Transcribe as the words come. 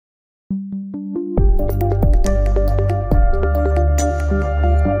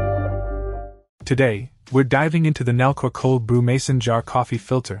Today, we're diving into the Gnellkoor Cold Brew Mason Jar Coffee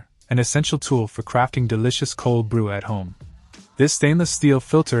Filter, an essential tool for crafting delicious cold brew at home. This stainless steel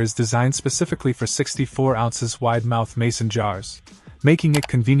filter is designed specifically for 64 ounces wide mouth mason jars, making it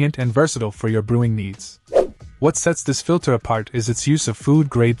convenient and versatile for your brewing needs. What sets this filter apart is its use of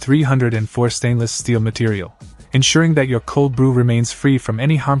food-grade 304 stainless steel material, ensuring that your cold brew remains free from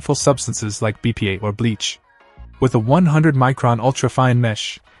any harmful substances like BPA or bleach. With a 100-micron ultrafine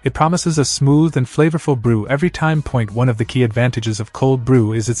mesh, it promises a smooth and flavorful brew every time. One of the key advantages of cold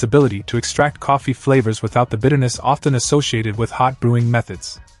brew is its ability to extract coffee flavors without the bitterness often associated with hot brewing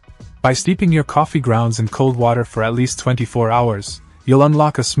methods. By steeping your coffee grounds in cold water for at least 24 hours, you'll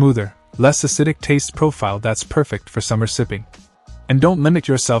unlock a smoother, less acidic taste profile that's perfect for summer sipping. And don't limit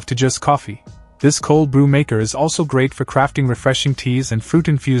yourself to just coffee. This cold brew maker is also great for crafting refreshing teas and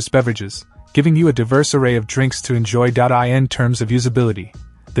fruit-infused beverages, giving you a diverse array of drinks to enjoy. In terms of usability,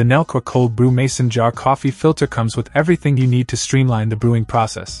 the Gnellkoor Cold Brew Mason Jar Coffee Filter comes with everything you need to streamline the brewing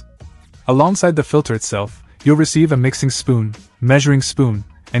process. Alongside the filter itself, you'll receive a mixing spoon, measuring spoon,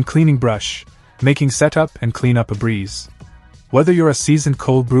 and cleaning brush, making setup and cleanup a breeze. Whether you're a seasoned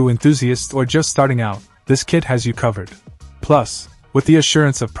cold brew enthusiast or just starting out, this kit has you covered. Plus, with the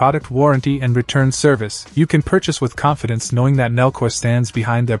assurance of product warranty and return service, you can purchase with confidence knowing that Gnellkoor stands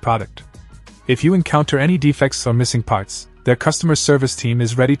behind their product. If you encounter any defects or missing parts, their customer service team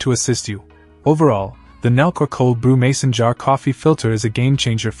is ready to assist you. Overall, the Gnellkoor Cold Brew Mason Jar Coffee Filter is a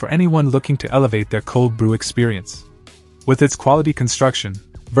game-changer for anyone looking to elevate their cold brew experience. With its quality construction,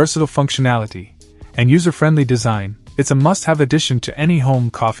 versatile functionality, and user-friendly design, it's a must-have addition to any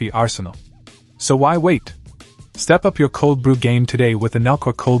home coffee arsenal. So why wait? Step up your cold brew game today with the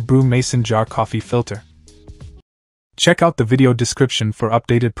Gnellkoor Cold Brew Mason Jar Coffee Filter. Check out the video description for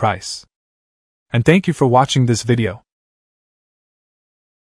updated price. And thank you for watching this video.